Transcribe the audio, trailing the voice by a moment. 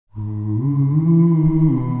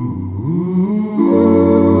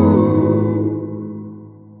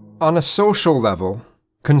On a social level,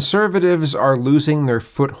 conservatives are losing their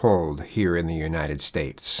foothold here in the United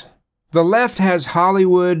States. The left has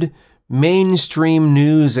Hollywood, mainstream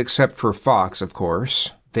news except for Fox, of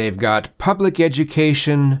course. They've got public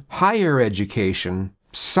education, higher education,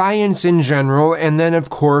 science in general, and then,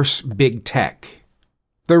 of course, big tech.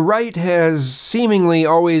 The right has seemingly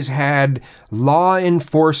always had law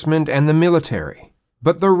enforcement and the military.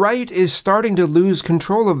 But the right is starting to lose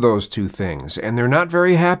control of those two things, and they're not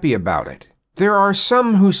very happy about it. There are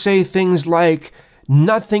some who say things like,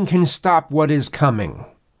 nothing can stop what is coming.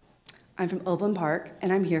 I'm from Overland Park,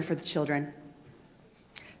 and I'm here for the children.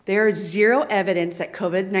 There is zero evidence that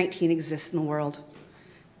COVID-19 exists in the world.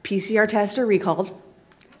 PCR tests are recalled.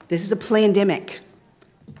 This is a plandemic.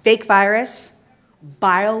 Fake virus,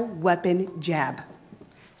 bioweapon jab.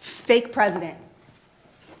 Fake president.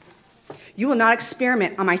 You will not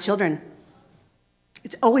experiment on my children.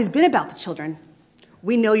 It's always been about the children.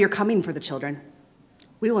 We know you're coming for the children.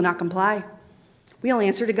 We will not comply. We will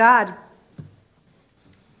answer to God.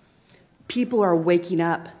 People are waking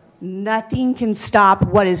up. Nothing can stop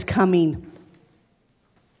what is coming.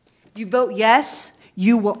 You vote yes,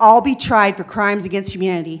 you will all be tried for crimes against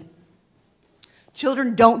humanity.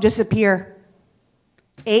 Children don't disappear.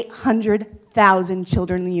 800,000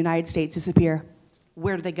 children in the United States disappear.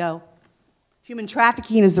 Where do they go? Human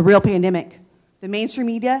trafficking is the real pandemic. The mainstream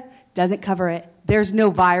media doesn't cover it. There's no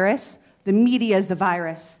virus. The media is the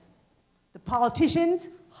virus. The politicians,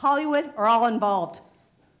 Hollywood, are all involved.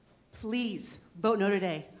 Please vote no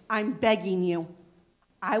today. I'm begging you.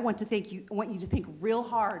 I want you to think real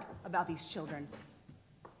hard about these children.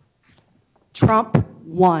 Trump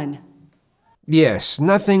won. Yes,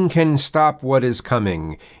 nothing can stop what is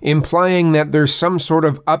coming, implying that there's some sort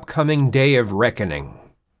of upcoming day of reckoning,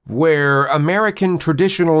 where American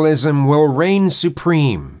traditionalism will reign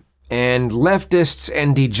supreme, and leftists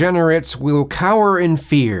and degenerates will cower in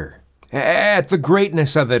fear at the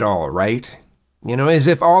greatness of it all, right? You know, as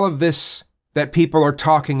if all of this that people are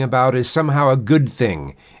talking about is somehow a good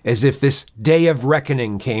thing, as if this day of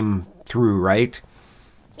reckoning came through, right?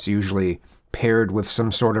 It's usually paired with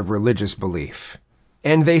some sort of religious belief.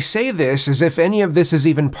 And they say this as if any of this is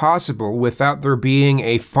even possible without there being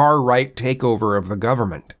a far-right takeover of the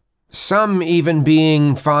government. Some even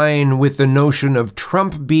being fine with the notion of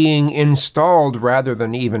Trump being installed rather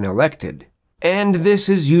than even elected. And this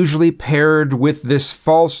is usually paired with this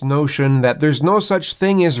false notion that there's no such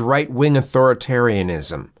thing as right-wing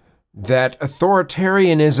authoritarianism, that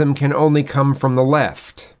authoritarianism can only come from the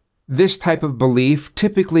left. This type of belief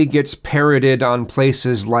typically gets parroted on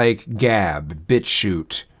places like Gab,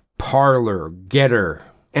 BitChute, Parler, Getter,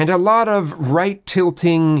 and a lot of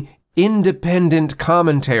right-tilting, independent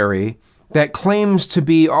commentary that claims to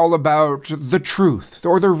be all about the truth,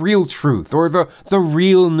 or the real truth, or the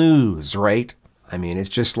real news, right? I mean, it's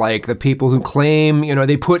just like the people who claim,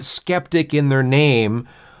 they put skeptic in their name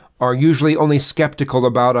are usually only skeptical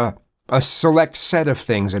about a select set of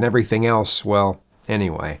things, and everything else, well,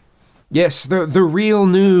 anyway. Yes, the real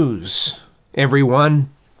news, everyone.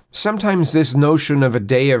 Sometimes this notion of a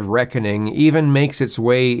day of reckoning even makes its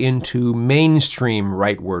way into mainstream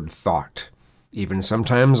rightward thought, even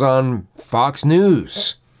sometimes on Fox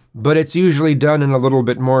News. But it's usually done in a little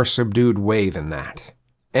bit more subdued way than that.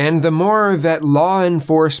 And the more that law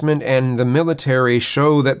enforcement and the military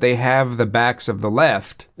show that they have the backs of the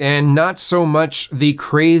left, and not so much the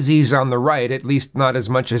crazies on the right, at least not as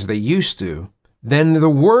much as they used to, then the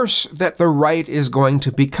worse that the right is going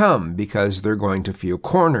to become, because they're going to feel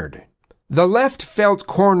cornered. The left felt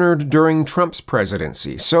cornered during Trump's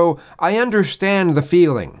presidency, so I understand the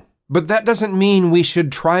feeling. But that doesn't mean we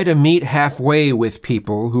should try to meet halfway with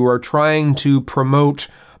people who are trying to promote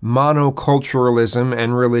monoculturalism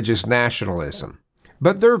and religious nationalism.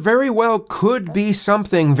 But there very well could be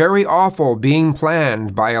something very awful being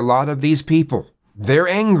planned by a lot of these people. They're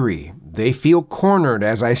angry. They feel cornered,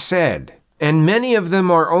 as I said. And many of them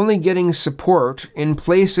are only getting support in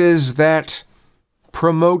places that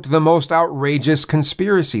promote the most outrageous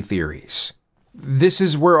conspiracy theories. This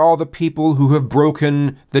is where all the people who have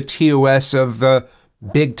broken the TOS of the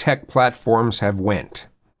big tech platforms have went.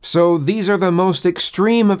 So these are the most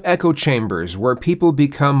extreme of echo chambers where people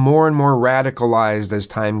become more and more radicalized as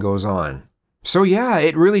time goes on. So yeah,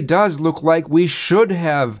 it really does look like we should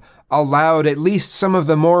have allowed at least some of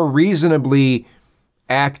the more reasonably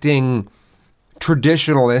acting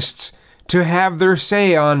traditionalists to have their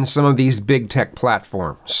say on some of these big tech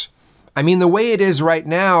platforms. I mean, the way it is right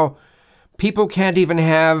now, people can't even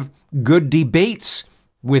have good debates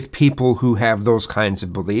with people who have those kinds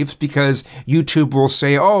of beliefs, because YouTube will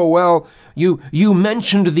say, oh, well, you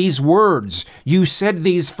mentioned these words, you said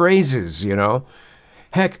these phrases, you know.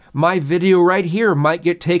 Heck, my video right here might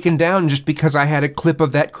get taken down just because I had a clip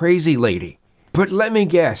of that crazy lady. But let me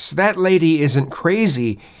guess, that lady isn't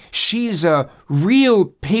crazy. She's a real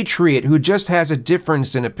patriot who just has a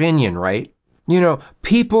difference in opinion, right? You know,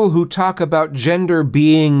 people who talk about gender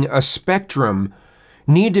being a spectrum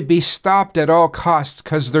need to be stopped at all costs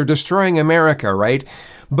because they're destroying America, right?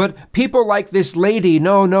 But people like this lady,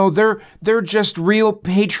 no, they're just real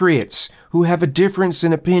patriots who have a difference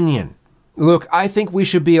in opinion. Look, I think we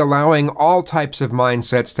should be allowing all types of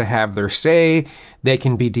mindsets to have their say. They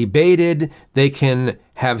can be debated, they can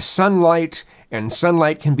have sunlight, and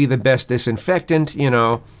sunlight can be the best disinfectant, you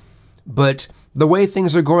know. But the way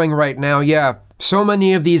things are going right now, yeah, so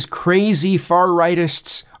many of these crazy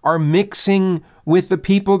far-rightists are mixing with the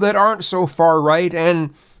people that aren't so far right,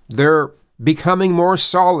 and they're becoming more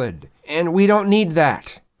solid. And we don't need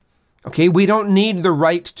that. Okay, we don't need the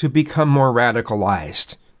right to become more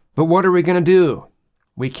radicalized. But what are we going to do?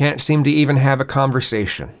 We can't seem to even have a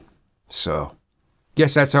conversation. So,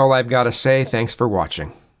 guess that's all I've got to say. Thanks for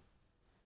watching.